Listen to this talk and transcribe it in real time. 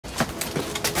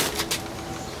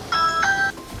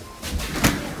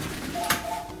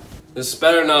This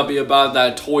better not be about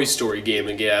that Toy Story game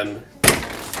again.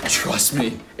 Trust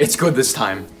me, it's good this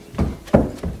time.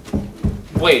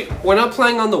 Wait, we're not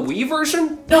playing on the Wii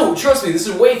version? No, trust me, this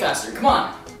is way faster. Come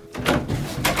on.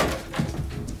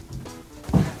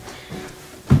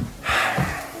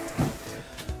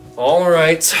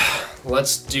 Alright,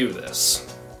 let's do this.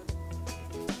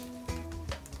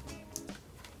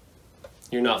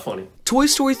 You're not funny. Toy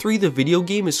Story 3 the video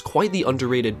game is quite the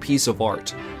underrated piece of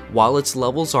art. While its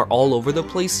levels are all over the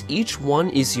place, each one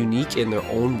is unique in their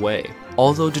own way.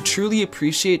 Although to truly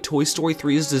appreciate Toy Story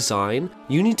 3's design,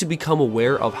 you need to become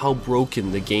aware of how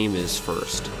broken the game is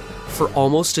first. For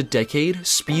almost a decade,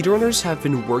 speedrunners have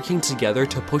been working together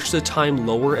to push the time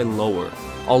lower and lower.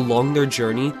 Along their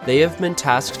journey, they have been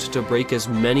tasked to break as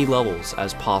many levels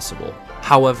as possible.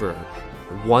 However,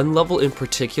 one level in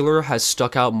particular has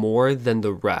stuck out more than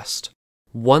the rest.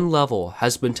 One level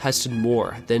has been tested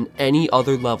more than any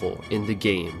other level in the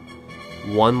game.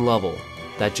 One level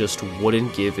that just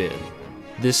wouldn't give in.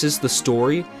 This is the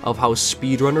story of how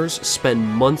speedrunners spend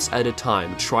months at a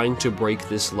time trying to break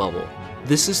this level.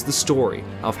 This is the story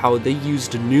of how they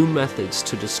used new methods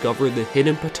to discover the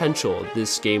hidden potential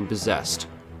this game possessed.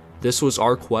 This was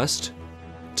our quest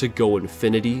to go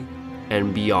infinity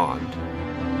and beyond.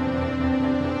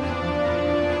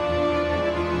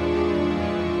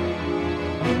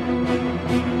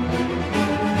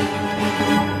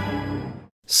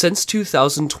 Since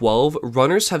 2012,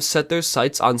 runners have set their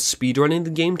sights on speedrunning the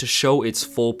game to show its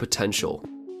full potential.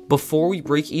 Before we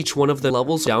break each one of the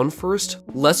levels down first,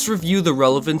 let's review the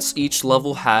relevance each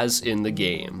level has in the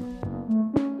game.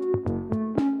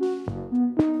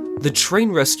 The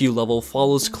train rescue level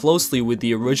follows closely with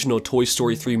the original Toy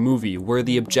Story 3 movie, where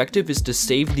the objective is to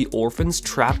save the orphans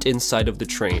trapped inside of the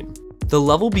train. The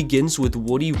level begins with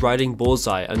Woody riding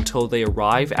Bullseye until they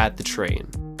arrive at the train.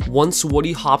 Once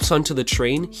Woody hops onto the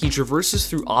train, he traverses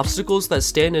through obstacles that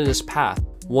stand in his path.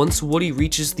 Once Woody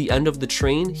reaches the end of the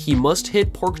train, he must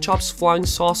hit Porkchop's flying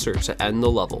saucer to end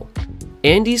the level.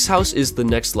 Andy's house is the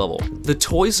next level. The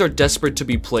toys are desperate to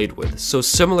be played with, so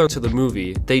similar to the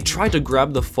movie, they try to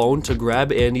grab the phone to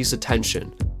grab Andy's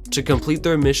attention. To complete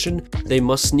their mission, they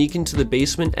must sneak into the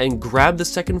basement and grab the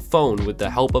second phone with the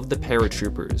help of the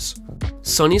paratroopers.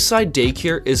 Sunnyside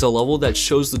Daycare is a level that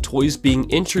shows the toys being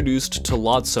introduced to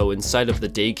Lotso inside of the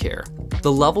daycare.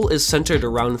 The level is centered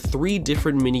around 3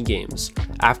 different minigames.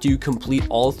 After you complete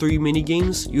all 3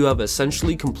 minigames, you have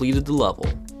essentially completed the level.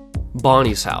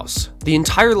 Bonnie's house. The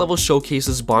entire level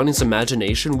showcases Bonnie's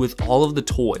imagination with all of the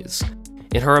toys.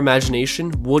 In her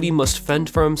imagination, Woody must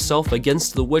fend for himself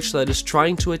against the witch that is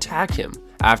trying to attack him.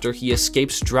 After he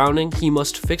escapes drowning, he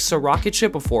must fix a rocket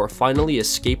ship before finally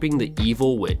escaping the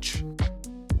evil witch.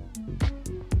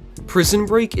 Prison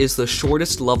Break is the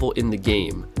shortest level in the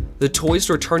game. The toys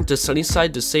return to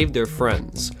Sunnyside to save their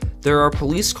friends. There are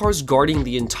police cars guarding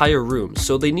the entire room,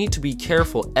 so they need to be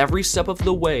careful every step of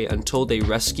the way until they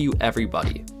rescue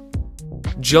everybody.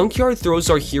 Junkyard throws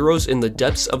our heroes in the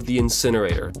depths of the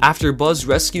incinerator. After Buzz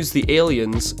rescues the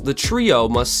aliens, the trio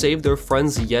must save their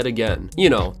friends yet again.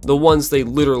 You know, the ones they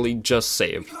literally just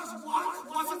saved.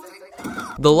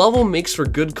 The level makes for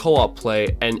good co-op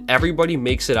play, and everybody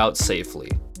makes it out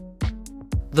safely.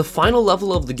 The final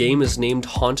level of the game is named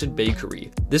Haunted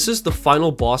Bakery. This is the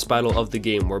final boss battle of the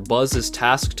game, where Buzz is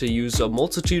tasked to use a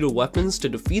multitude of weapons to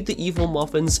defeat the evil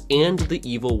muffins and the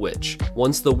evil witch.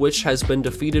 Once the witch has been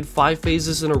defeated 5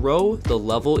 phases in a row, the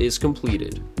level is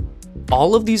completed.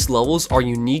 All of these levels are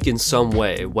unique in some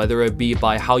way, whether it be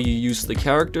by how you use the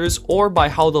characters or by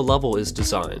how the level is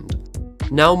designed.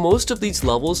 Now, most of these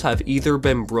levels have either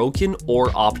been broken or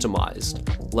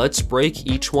optimized. Let's break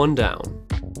each one down.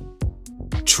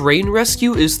 Train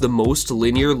Rescue is the most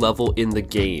linear level in the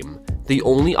game. The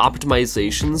only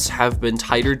optimizations have been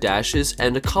tighter dashes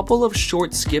and a couple of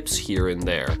short skips here and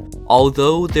there.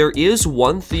 Although there is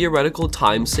one theoretical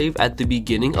time save at the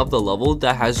beginning of the level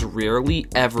that has rarely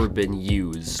ever been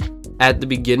used. At the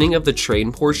beginning of the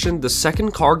train portion, the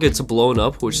second car gets blown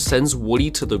up, which sends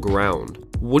Woody to the ground.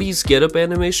 Woody's get-up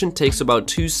animation takes about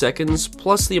 2 seconds,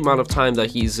 plus the amount of time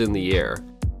that he's in the air.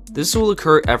 This will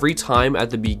occur every time at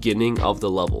the beginning of the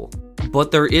level.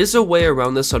 But there is a way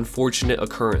around this unfortunate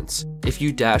occurrence. If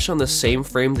you dash on the same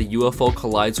frame the UFO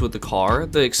collides with the car,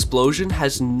 the explosion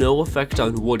has no effect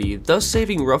on Woody, thus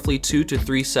saving roughly 2 to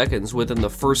 3 seconds within the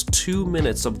first 2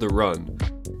 minutes of the run.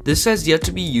 This has yet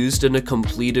to be used in a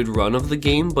completed run of the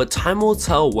game, but time will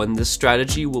tell when this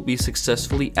strategy will be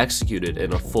successfully executed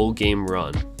in a full game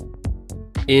run.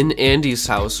 In Andy's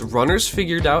house, runners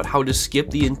figured out how to skip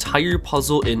the entire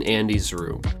puzzle in Andy's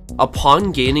room.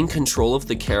 Upon gaining control of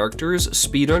the characters,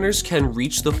 speedrunners can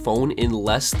reach the phone in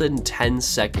less than 10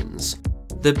 seconds.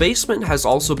 The basement has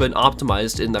also been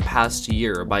optimized in the past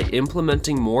year by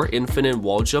implementing more infinite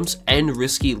wall jumps and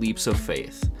risky leaps of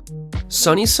faith.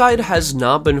 Sunnyside has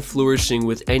not been flourishing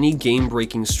with any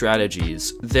game-breaking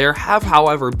strategies. There have,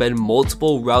 however, been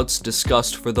multiple routes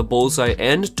discussed for the bullseye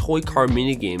and toy car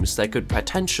minigames that could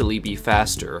potentially be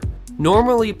faster.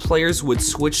 Normally, players would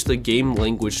switch the game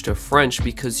language to French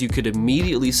because you could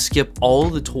immediately skip all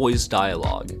the toys'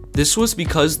 dialogue. This was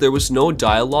because there was no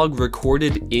dialogue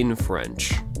recorded in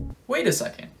French. Wait a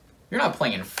second. You're not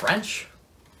playing in French?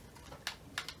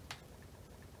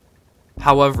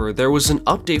 However, there was an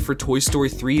update for Toy Story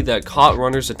 3 that caught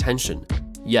runners' attention.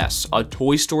 Yes, a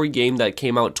Toy Story game that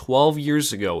came out 12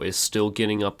 years ago is still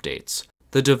getting updates.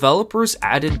 The developers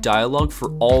added dialogue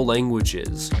for all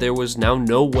languages. There was now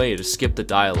no way to skip the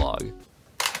dialogue.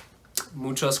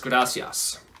 Muchas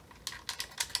gracias.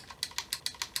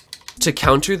 To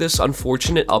counter this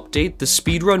unfortunate update, the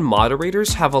speedrun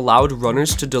moderators have allowed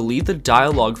runners to delete the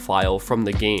dialogue file from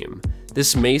the game.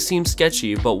 This may seem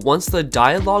sketchy, but once the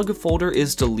dialogue folder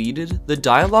is deleted, the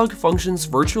dialogue functions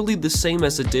virtually the same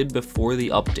as it did before the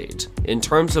update. In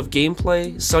terms of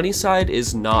gameplay, Sunnyside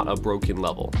is not a broken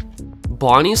level.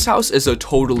 Bonnie's house is a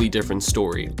totally different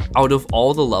story. Out of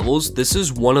all the levels, this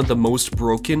is one of the most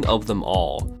broken of them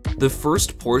all. The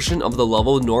first portion of the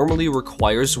level normally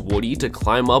requires Woody to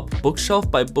climb up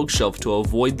bookshelf by bookshelf to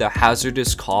avoid the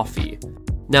hazardous coffee.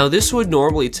 Now this would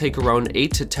normally take around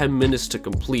 8 to 10 minutes to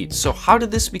complete, so how did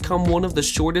this become one of the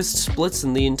shortest splits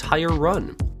in the entire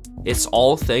run? It's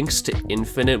all thanks to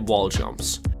infinite wall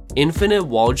jumps. Infinite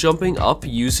wall jumping up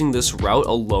using this route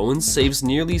alone saves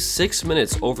nearly 6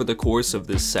 minutes over the course of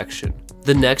this section.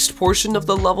 The next portion of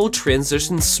the level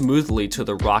transitions smoothly to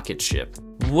the rocket ship.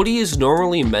 Woody is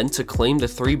normally meant to claim the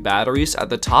 3 batteries at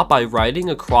the top by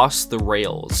riding across the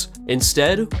rails.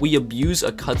 Instead, we abuse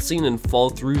a cutscene and fall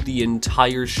through the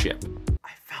entire ship.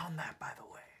 I found that, by the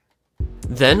way.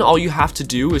 Then all you have to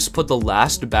do is put the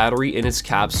last battery in its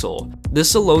capsule.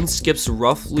 This alone skips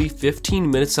roughly 15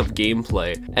 minutes of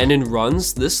gameplay, and in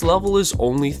runs, this level is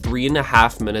only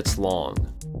 3.5 minutes long.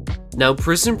 Now,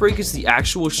 Prison Break is the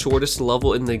actual shortest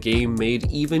level in the game, made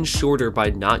even shorter by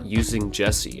not using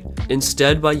Jesse.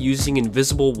 Instead, by using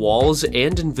invisible walls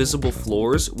and invisible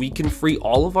floors, we can free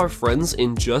all of our friends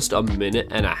in just a minute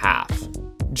and a half.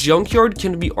 Junkyard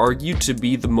can be argued to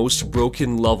be the most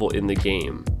broken level in the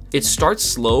game. It starts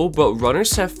slow, but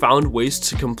runners have found ways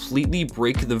to completely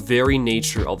break the very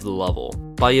nature of the level.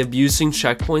 By abusing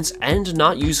checkpoints and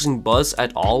not using Buzz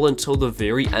at all until the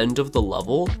very end of the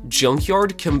level,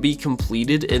 Junkyard can be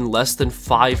completed in less than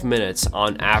 5 minutes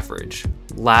on average.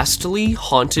 Lastly,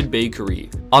 Haunted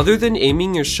Bakery. Other than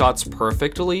aiming your shots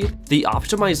perfectly, the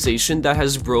optimization that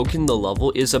has broken the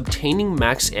level is obtaining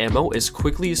max ammo as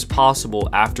quickly as possible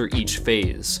after each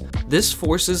phase. This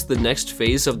forces the next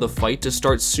phase of the fight to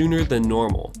start sooner than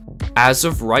normal. As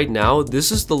of right now,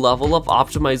 this is the level of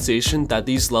optimization that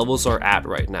these levels are at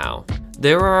right now.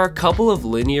 There are a couple of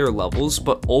linear levels,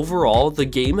 but overall, the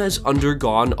game has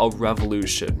undergone a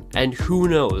revolution, and who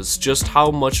knows just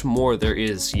how much more there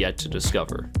is yet to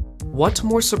discover. What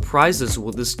more surprises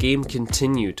will this game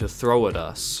continue to throw at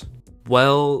us?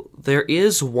 Well, there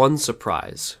is one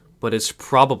surprise, but it's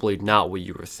probably not what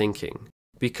you were thinking.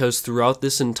 Because throughout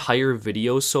this entire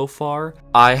video so far,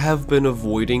 I have been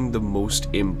avoiding the most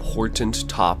important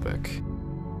topic.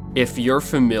 If you're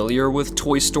familiar with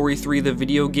Toy Story 3 the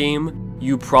video game,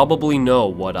 you probably know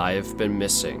what I have been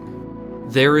missing.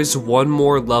 There is one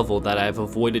more level that I have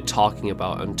avoided talking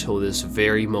about until this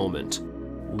very moment.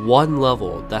 One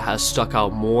level that has stuck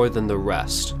out more than the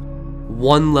rest.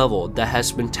 One level that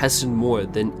has been tested more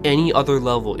than any other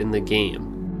level in the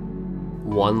game.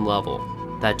 One level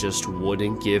that just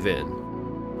wouldn't give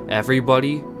in.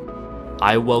 Everybody,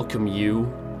 I welcome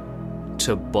you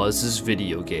to Buzz's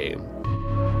video game.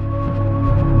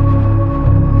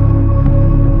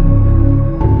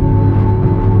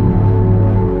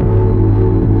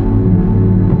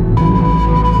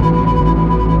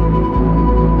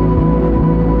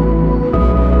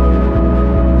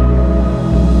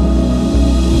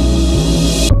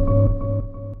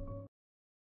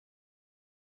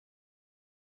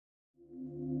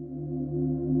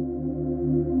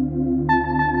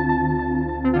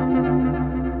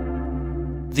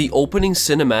 The opening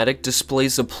cinematic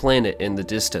displays a planet in the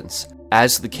distance.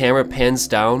 As the camera pans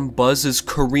down, Buzz is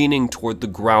careening toward the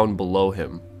ground below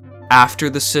him. After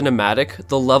the cinematic,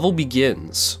 the level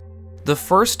begins. The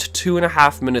first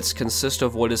 2.5 minutes consist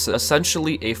of what is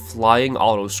essentially a flying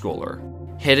autoscroller.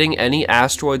 Hitting any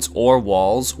asteroids or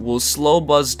walls will slow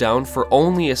Buzz down for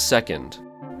only a second.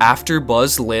 After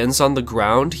Buzz lands on the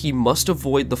ground, he must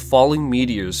avoid the falling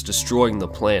meteors destroying the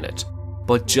planet.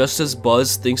 But just as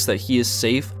Buzz thinks that he is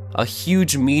safe, a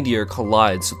huge meteor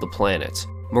collides with the planet.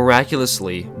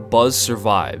 Miraculously, Buzz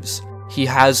survives. He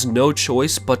has no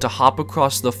choice but to hop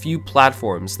across the few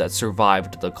platforms that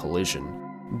survived the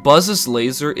collision. Buzz's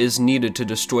laser is needed to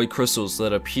destroy crystals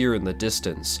that appear in the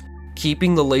distance.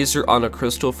 Keeping the laser on a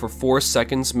crystal for 4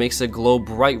 seconds makes it glow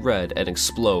bright red and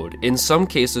explode, in some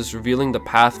cases revealing the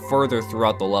path further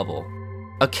throughout the level.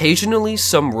 Occasionally,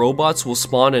 some robots will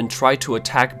spawn and try to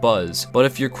attack Buzz, but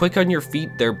if you're quick on your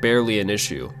feet, they're barely an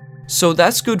issue. So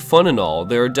that's good fun and all.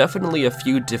 There are definitely a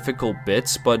few difficult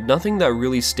bits, but nothing that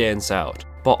really stands out.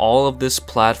 But all of this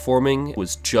platforming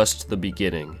was just the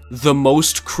beginning. The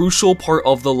most crucial part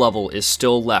of the level is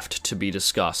still left to be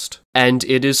discussed, and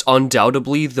it is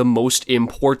undoubtedly the most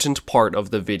important part of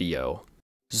the video: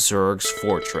 Zurg's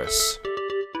Fortress.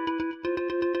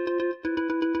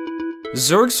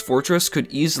 Zurg's Fortress could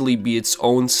easily be its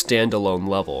own standalone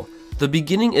level. The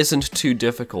beginning isn't too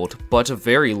difficult, but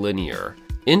very linear.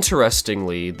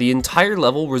 Interestingly, the entire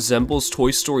level resembles Toy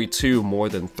Story 2 more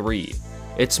than 3.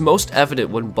 It's most evident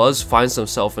when Buzz finds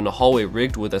himself in a hallway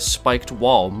rigged with a spiked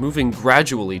wall moving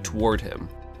gradually toward him.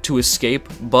 To escape,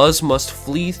 Buzz must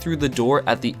flee through the door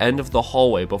at the end of the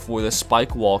hallway before the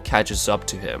spike wall catches up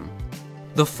to him.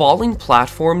 The falling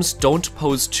platforms don't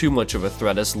pose too much of a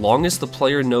threat as long as the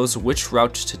player knows which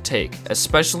route to take,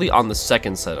 especially on the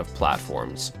second set of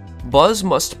platforms. Buzz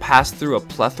must pass through a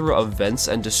plethora of vents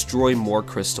and destroy more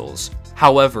crystals.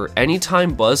 However,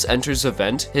 anytime Buzz enters a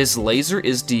vent, his laser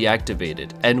is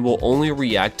deactivated and will only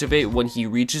reactivate when he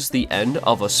reaches the end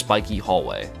of a spiky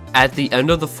hallway. At the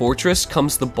end of the fortress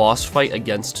comes the boss fight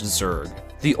against Zurg.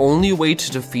 The only way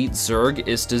to defeat Zurg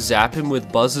is to zap him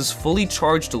with Buzz's fully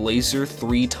charged laser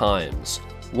 3 times.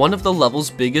 One of the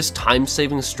level's biggest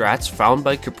time-saving strats found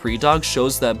by CapriDog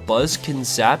shows that Buzz can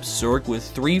zap Zurg with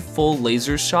 3 full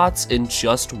laser shots in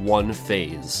just one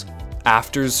phase.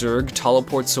 After Zurg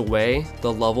teleports away,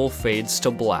 the level fades to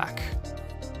black.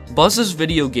 Buzz's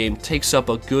video game takes up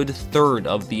a good third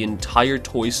of the entire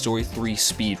Toy Story 3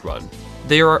 speedrun.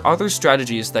 There are other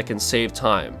strategies that can save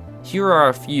time. Here are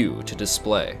a few to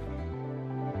display.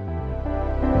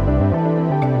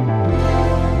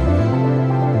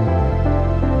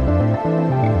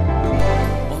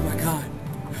 Oh my god.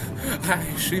 I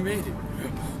actually made it.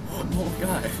 Oh my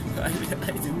god. I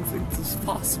didn't think this was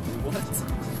possible. What?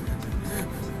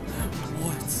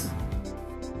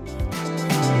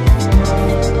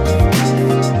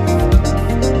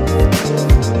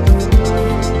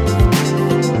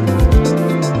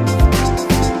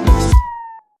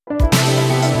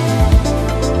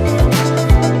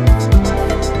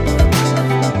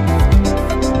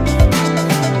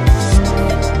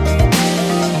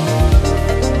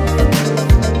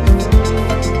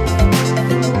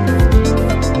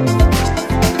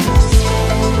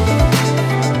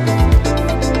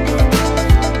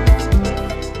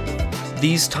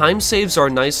 These time saves are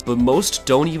nice, but most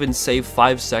don't even save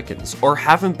 5 seconds, or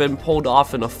haven't been pulled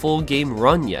off in a full game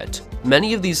run yet.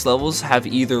 Many of these levels have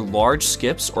either large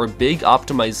skips or big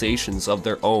optimizations of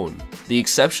their own. The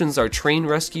exceptions are Train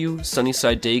Rescue,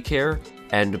 Sunnyside Daycare,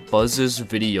 and Buzz's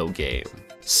Video Game.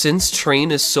 Since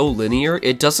Train is so linear,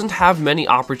 it doesn't have many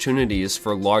opportunities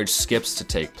for large skips to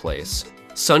take place.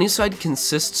 Sunnyside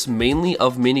consists mainly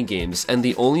of minigames, and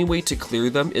the only way to clear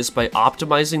them is by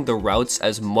optimizing the routes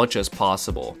as much as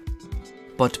possible.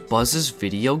 But Buzz's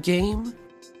Video Game?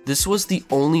 This was the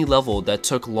only level that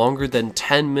took longer than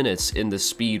 10 minutes in the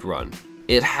speedrun.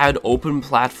 It had open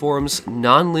platforms,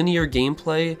 non-linear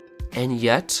gameplay, and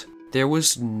yet, there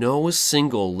was no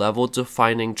single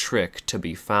level-defining trick to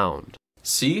be found.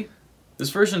 See? This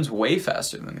version's way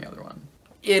faster than the other one.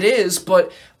 It is,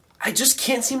 but I just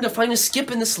can't seem to find a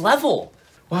skip in this level.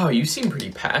 Wow, you seem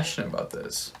pretty passionate about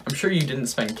this. I'm sure you didn't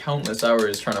spend countless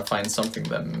hours trying to find something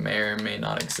that may or may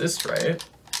not exist, right?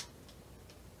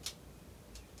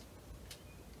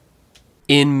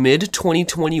 In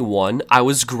mid-2021, I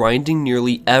was grinding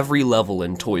nearly every level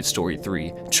in Toy Story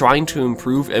 3, trying to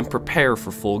improve and prepare for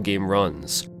full game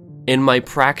runs. In my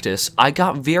practice, I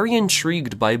got very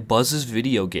intrigued by Buzz's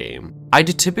Video Game.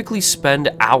 I'd typically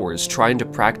spend hours trying to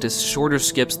practice shorter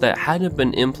skips that hadn't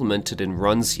been implemented in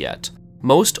runs yet.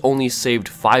 Most only saved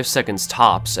 5 seconds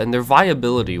tops, and their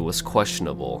viability was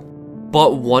questionable.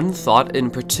 But one thought in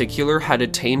particular had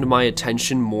attained my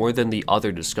attention more than the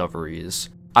other discoveries.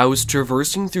 I was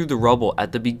traversing through the rubble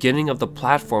at the beginning of the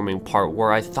platforming part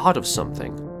where I thought of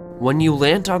something. When you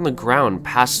land on the ground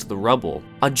past the rubble,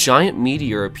 a giant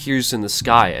meteor appears in the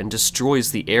sky and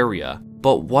destroys the area.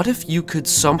 But what if you could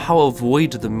somehow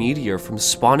avoid the meteor from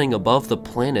spawning above the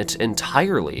planet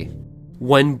entirely?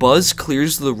 When Buzz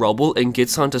clears the rubble and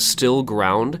gets onto still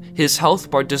ground, his health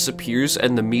bar disappears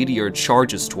and the meteor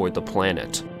charges toward the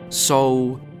planet.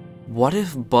 So, what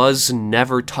if Buzz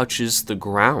never touches the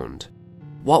ground?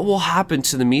 What will happen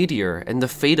to the meteor and the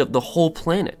fate of the whole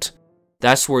planet?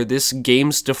 That's where this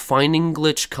game's defining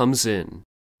glitch comes in: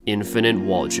 infinite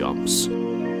wall jumps.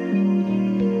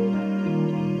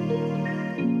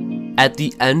 At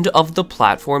the end of the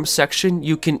platform section,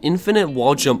 you can infinite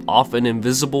wall jump off an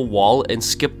invisible wall and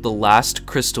skip the last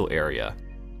crystal area.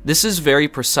 This is very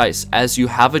precise, as you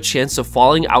have a chance of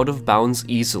falling out of bounds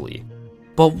easily.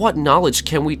 But what knowledge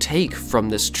can we take from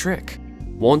this trick?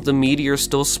 Won't the meteor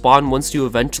still spawn once you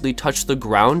eventually touch the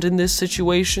ground in this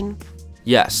situation?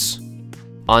 Yes,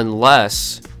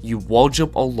 unless you wall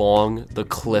jump along the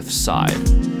cliff side.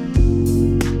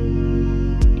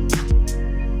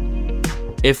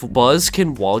 If Buzz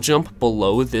can wall jump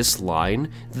below this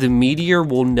line, the meteor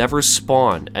will never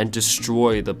spawn and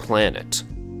destroy the planet.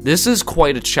 This is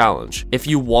quite a challenge. If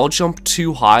you wall jump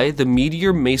too high, the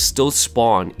meteor may still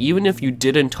spawn even if you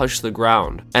didn't touch the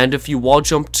ground, and if you wall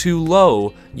jump too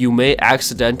low, you may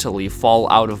accidentally fall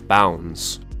out of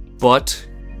bounds. But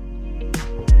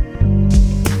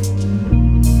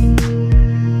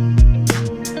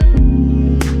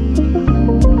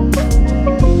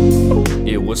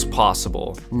it was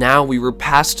possible. Now we were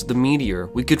past the meteor,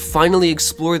 we could finally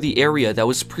explore the area that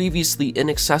was previously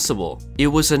inaccessible. It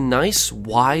was a nice,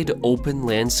 wide, open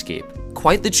landscape.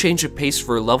 Quite the change of pace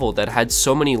for a level that had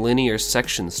so many linear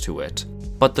sections to it.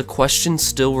 But the question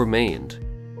still remained: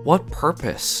 what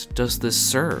purpose does this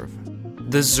serve?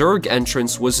 The Zerg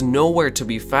entrance was nowhere to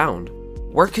be found.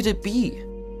 Where could it be?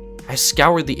 I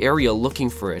scoured the area looking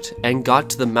for it and got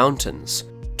to the mountains.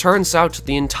 Turns out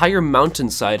the entire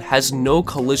mountainside has no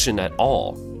collision at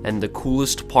all, and the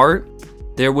coolest part?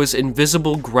 There was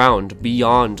invisible ground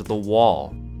beyond the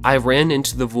wall. I ran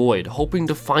into the void, hoping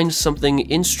to find something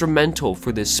instrumental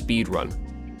for this speedrun.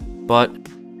 But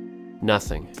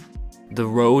nothing. The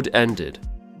road ended.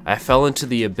 I fell into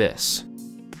the abyss.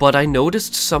 But I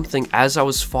noticed something as I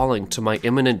was falling to my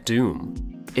imminent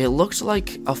doom. It looked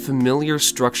like a familiar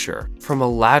structure from a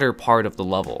latter part of the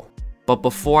level. But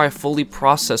before I fully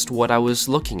processed what I was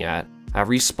looking at, I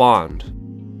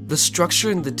respawned. The structure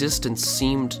in the distance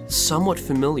seemed somewhat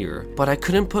familiar, but I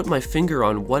couldn't put my finger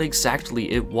on what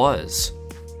exactly it was.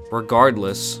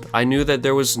 Regardless, I knew that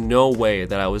there was no way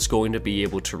that I was going to be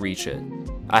able to reach it.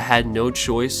 I had no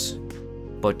choice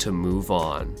but to move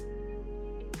on.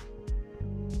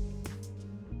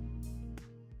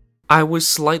 I was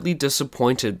slightly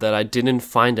disappointed that I didn't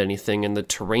find anything in the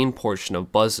terrain portion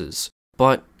of Buzz's,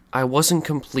 but I wasn't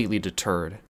completely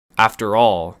deterred. After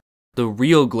all, the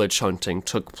real glitch hunting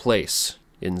took place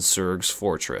in Zerg's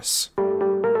fortress.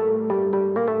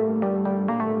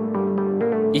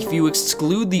 If you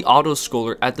exclude the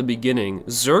auto-scroller at the beginning,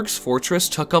 Zerg's fortress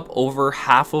took up over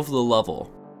half of the level.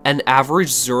 An average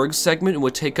Zerg segment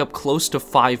would take up close to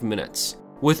 5 minutes.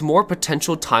 With more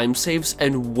potential time saves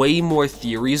and way more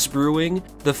theories brewing,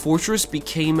 the fortress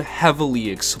became heavily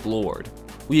explored.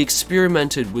 We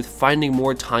experimented with finding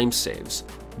more time saves.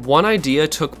 One idea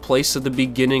took place at the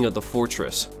beginning of the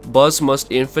fortress. Buzz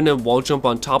must infinite wall jump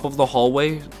on top of the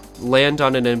hallway, land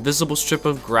on an invisible strip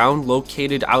of ground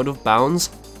located out of bounds,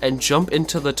 and jump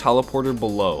into the teleporter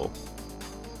below.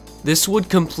 This would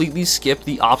completely skip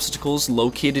the obstacles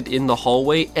located in the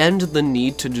hallway and the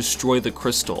need to destroy the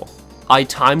crystal. I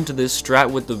timed this strat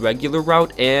with the regular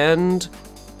route and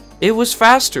it was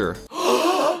faster.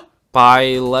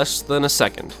 By less than a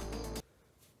second.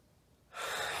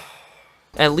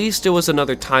 At least it was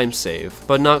another time save,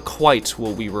 but not quite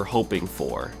what we were hoping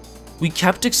for. We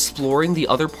kept exploring the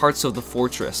other parts of the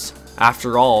fortress.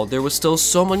 After all, there was still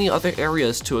so many other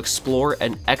areas to explore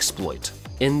and exploit.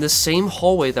 In the same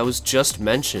hallway that was just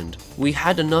mentioned, we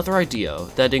had another idea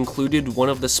that included one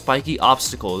of the spiky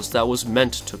obstacles that was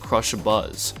meant to crush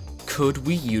Buzz. Could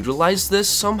we utilize this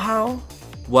somehow?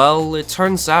 Well, it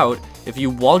turns out, if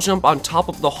you wall jump on top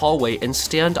of the hallway and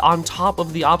stand on top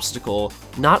of the obstacle,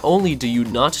 not only do you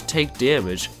not take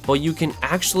damage, but you can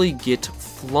actually get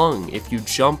flung if you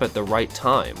jump at the right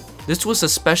time. This was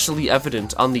especially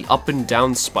evident on the up and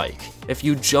down spike. If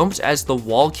you jumped as the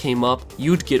wall came up,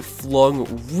 you'd get flung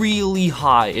really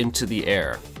high into the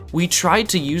air. We tried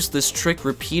to use this trick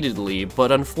repeatedly,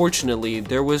 but unfortunately,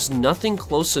 there was nothing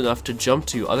close enough to jump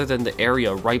to other than the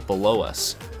area right below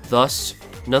us. Thus,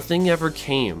 nothing ever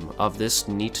came of this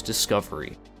neat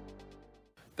discovery.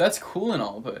 That's cool and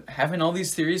all, but haven't all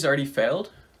these theories already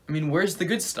failed? I mean, where's the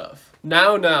good stuff?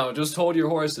 Now, just hold your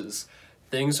horses.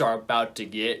 Things are about to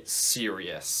get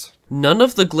serious. None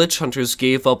of the glitch hunters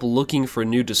gave up looking for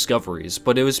new discoveries,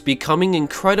 but it was becoming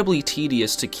incredibly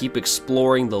tedious to keep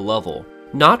exploring the level.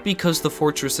 Not because the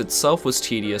fortress itself was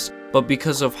tedious, but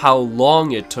because of how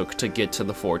long it took to get to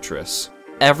the fortress.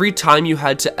 Every time you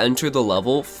had to enter the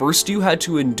level, first you had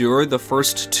to endure the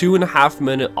first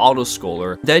 2.5-minute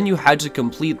autoscroller, then you had to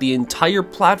complete the entire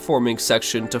platforming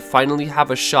section to finally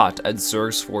have a shot at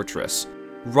Zerg's fortress.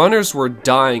 Runners were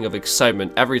dying of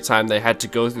excitement every time they had to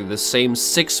go through the same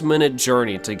 6-minute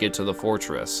journey to get to the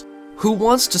fortress. Who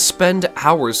wants to spend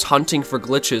hours hunting for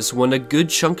glitches when a good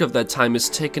chunk of that time is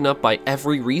taken up by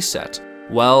every reset?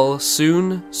 Well,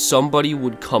 soon, somebody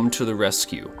would come to the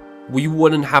rescue. We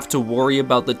wouldn't have to worry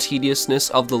about the tediousness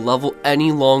of the level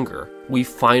any longer. We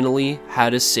finally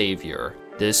had a savior.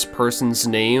 This person's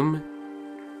name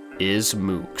is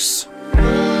Mooks.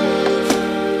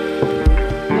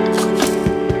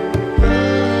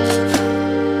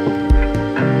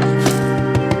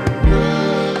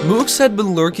 Mooks had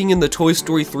been lurking in the Toy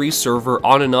Story 3 server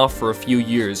on and off for a few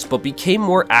years, but became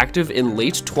more active in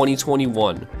late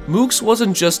 2021. Mooks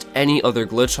wasn't just any other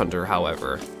glitch hunter,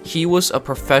 however. He was a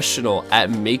professional at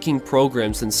making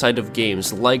programs inside of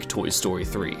games like Toy Story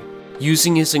 3.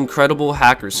 Using his incredible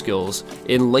hacker skills,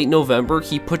 in late November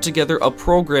he put together a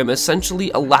program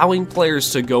essentially allowing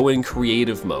players to go in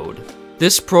creative mode.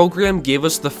 This program gave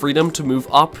us the freedom to move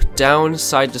up, down,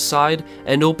 side to side,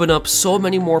 and open up so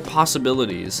many more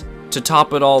possibilities. To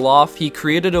top it all off, he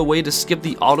created a way to skip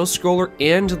the autoscroller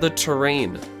and the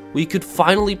terrain. We could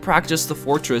finally practice the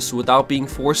fortress without being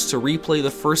forced to replay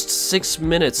the first 6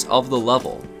 minutes of the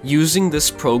level. Using this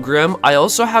program, I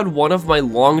also had one of my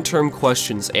long-term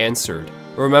questions answered.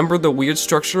 Remember the weird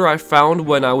structure I found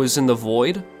when I was in the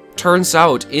void? Turns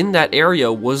out, in that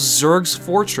area was Zerg's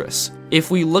fortress.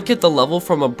 If we look at the level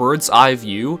from a bird's eye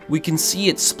view, we can see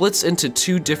it splits into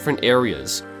 2 different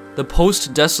areas. The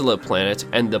post-desolate planet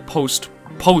and the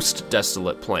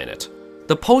post-desolate planet.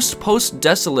 The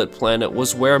post-desolate planet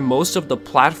was where most of the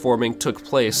platforming took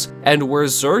place and where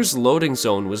Zerg's loading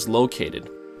zone was located.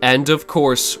 And of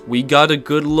course, we got a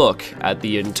good look at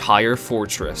the entire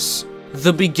fortress.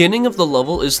 The beginning of the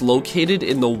level is located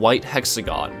in the white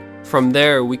hexagon. From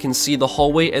there, we can see the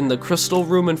hallway and the crystal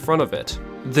room in front of it.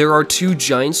 There are 2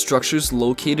 giant structures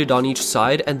located on each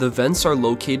side, and the vents are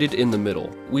located in the middle.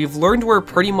 We've learned where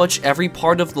pretty much every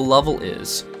part of the level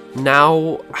is.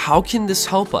 Now, how can this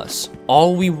help us?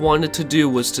 All we wanted to do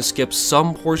was to skip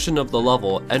some portion of the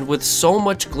level, and with so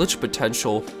much glitch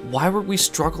potential, why were we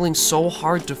struggling so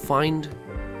hard to find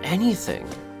anything?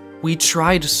 We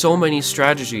tried so many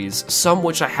strategies, some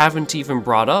which I haven't even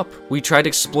brought up. We tried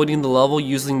exploiting the level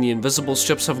using the invisible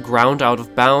strips of ground out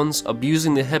of bounds,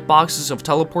 abusing the hitboxes of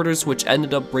teleporters which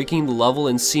ended up breaking the level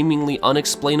in seemingly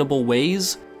unexplainable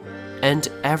ways, and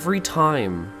every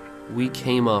time we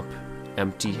came up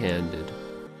empty-handed.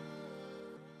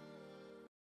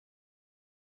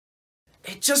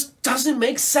 It just doesn't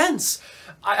make sense.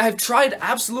 I've tried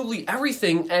absolutely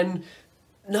everything and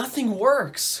nothing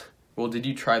works. Well, did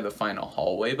you try the final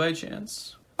hallway by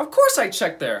chance? Of course I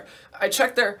checked there. I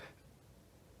checked there.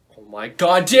 Oh my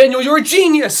god, Daniel, you're a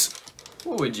genius!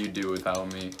 What would you do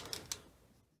without me?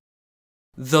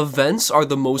 The vents are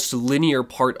the most linear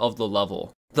part of the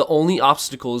level. The only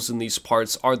obstacles in these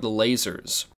parts are the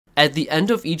lasers. At the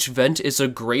end of each vent is a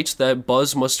grate that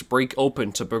Buzz must break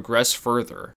open to progress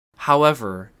further.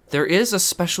 However, there is a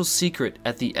special secret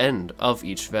at the end of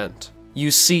each vent. You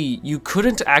see, you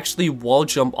couldn't actually wall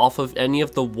jump off of any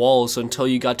of the walls until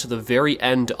you got to the very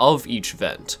end of each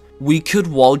vent. We could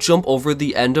wall jump over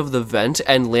the end of the vent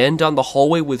and land down the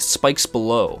hallway with spikes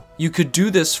below. You could do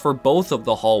this for both of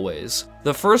the hallways.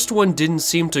 The first one didn't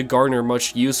seem to garner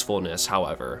much usefulness,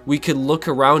 however. We could look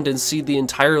around and see the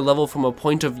entire level from a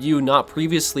point of view not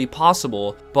previously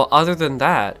possible, but other than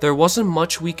that, there wasn't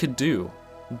much we could do.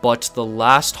 But the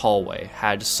last hallway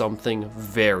had something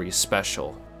very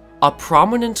special. A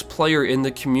prominent player in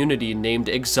the community named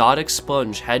Exotic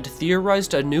Sponge had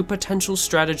theorized a new potential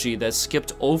strategy that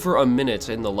skipped over a minute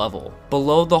in the level.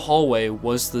 Below the hallway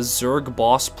was the Zerg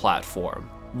boss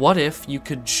platform. What if you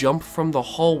could jump from the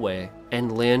hallway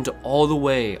and land all the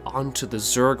way onto the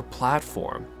Zerg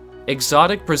platform?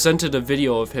 Exotic presented a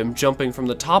video of him jumping from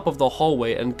the top of the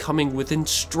hallway and coming within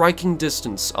striking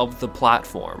distance of the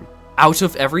platform. Out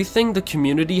of everything the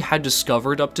community had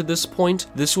discovered up to this point,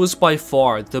 this was by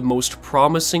far the most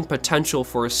promising potential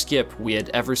for a skip we had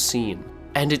ever seen.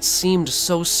 And it seemed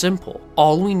so simple.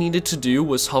 All we needed to do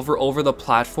was hover over the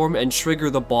platform and trigger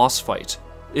the boss fight.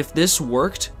 If this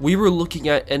worked, we were looking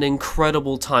at an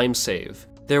incredible time save.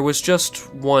 There was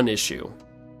just one issue.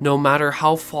 No matter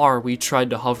how far we tried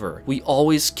to hover, we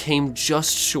always came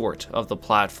just short of the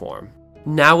platform.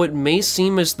 Now it may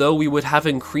seem as though we would have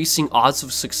increasing odds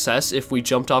of success if we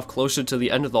jumped off closer to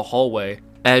the end of the hallway,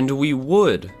 and we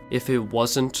would if it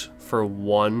wasn't for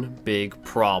one big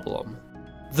problem.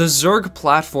 The Zerg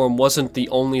platform wasn't the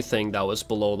only thing that was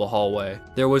below the hallway.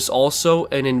 There was also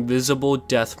an invisible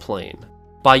death plane.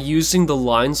 By using the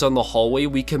lines on the hallway,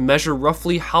 we can measure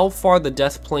roughly how far the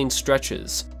death plane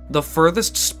stretches. The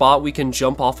furthest spot we can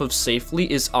jump off of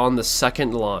safely is on the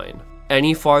second line.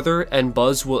 Any farther and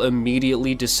Buzz will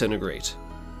immediately disintegrate.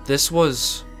 This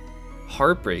was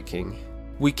heartbreaking.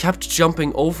 We kept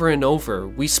jumping over and over.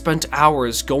 We spent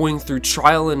hours going through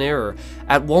trial and error.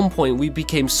 At one point, we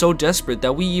became so desperate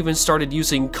that we even started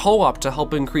using co-op to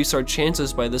help increase our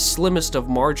chances by the slimmest of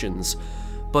margins.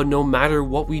 But no matter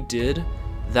what we did,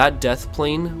 that death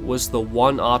plane was the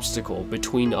one obstacle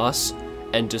between us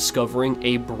and discovering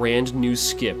a brand new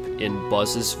skip in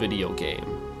Buzz's video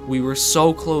game. We were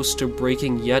so close to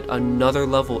breaking yet another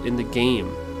level in the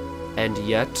game, and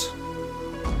yet,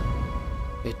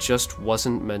 it just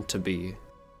wasn't meant to be.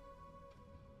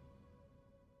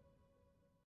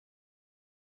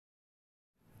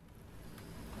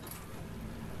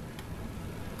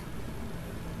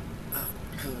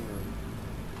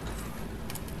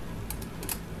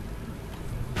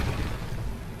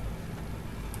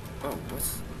 Oh,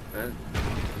 what's that?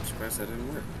 I'm surprised that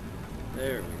didn't work.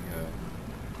 There we go.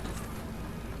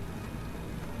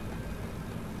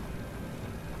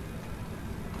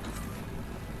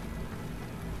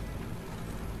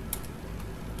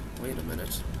 Wait a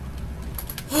minute.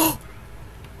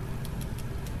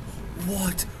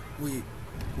 What?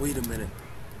 Wait a minute.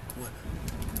 What?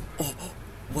 Oh,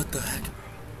 what the heck?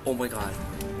 Oh my god.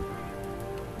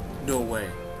 No way.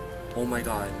 Oh my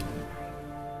god.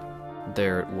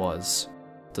 There it was.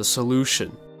 The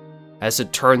solution. As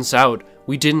it turns out,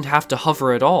 we didn't have to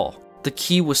hover at all. The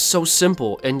key was so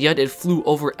simple, and yet it flew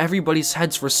over everybody's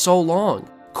heads for so long.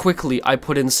 Quickly, I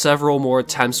put in several more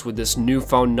attempts with this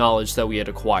newfound knowledge that we had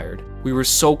acquired. We were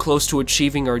so close to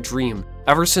achieving our dream.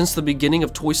 Ever since the beginning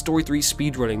of Toy Story 3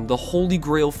 speedrunning, the holy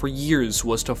grail for years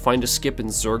was to find a skip in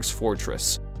Zerg's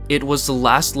fortress. It was the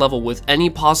last level with any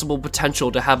possible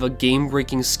potential to have a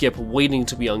game-breaking skip waiting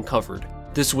to be uncovered.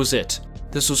 This was it.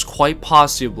 This was quite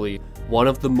possibly one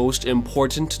of the most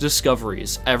important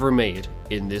discoveries ever made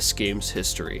in this game's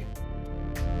history.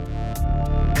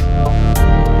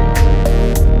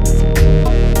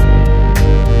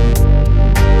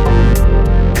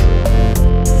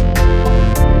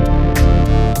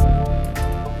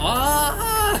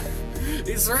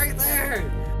 It's right there!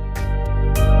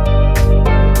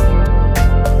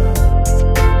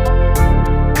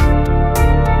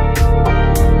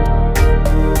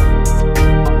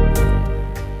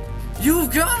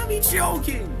 You've gotta be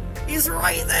joking! He's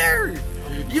right there!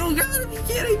 You gotta be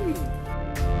kidding me!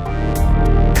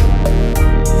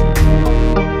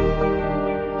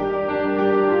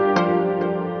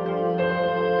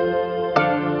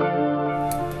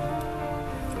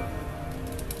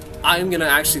 I'm gonna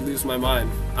actually lose my mind.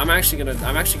 I'm actually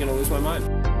gonna lose my mind.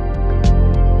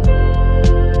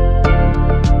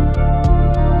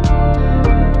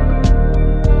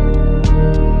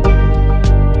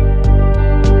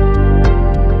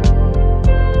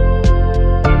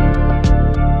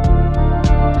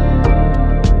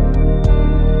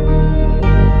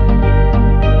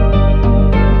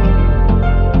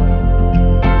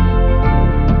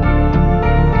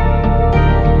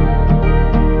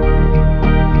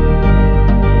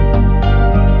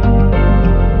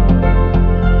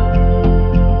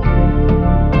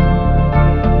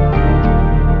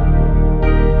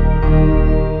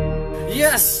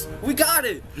 Yes! We got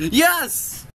it!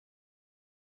 Yes!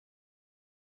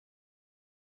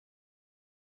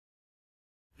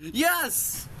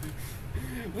 Yes!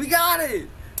 We got it!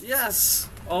 Yes!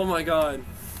 Oh my god.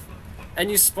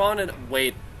 And you spawn it.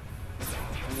 Wait.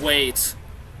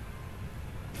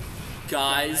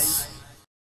 Guys.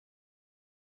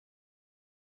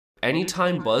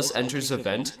 Anytime Buzz enters a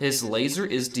vent, his laser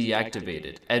is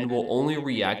deactivated, and will only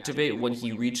reactivate when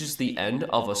he reaches the end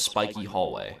of a spiky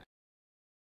hallway.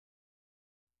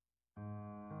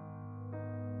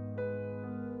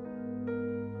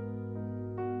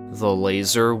 The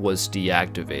laser was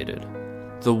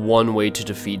deactivated. The one way to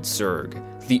defeat Zerg,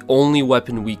 the only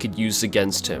weapon we could use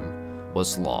against him,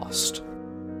 was lost.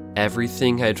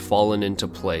 Everything had fallen into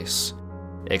place,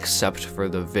 except for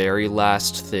the very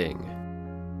last thing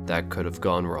that could have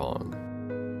gone wrong.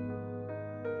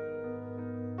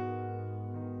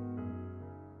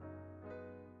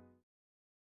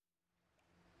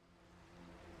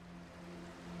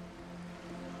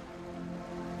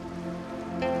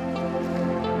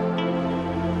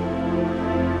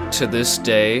 To this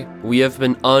day, we have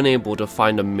been unable to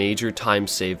find a major time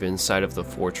save inside of the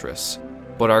fortress.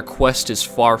 But our quest is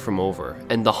far from over,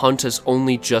 and the hunt has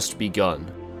only just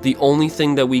begun. The only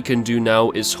thing that we can do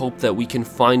now is hope that we can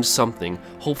find something,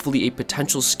 hopefully a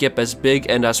potential skip as big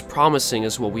and as promising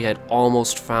as what we had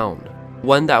almost found.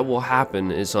 When that will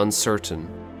happen is uncertain.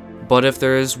 But if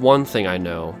there is one thing I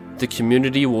know, the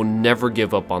community will never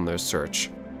give up on their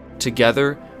search.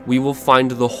 Together, we will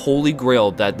find the holy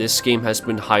grail that this game has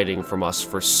been hiding from us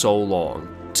for so long.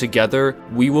 Together,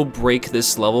 we will break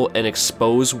this level and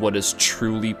expose what is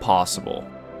truly possible.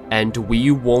 And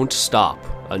we won't stop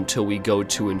until we go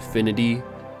to infinity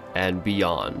and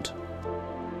beyond.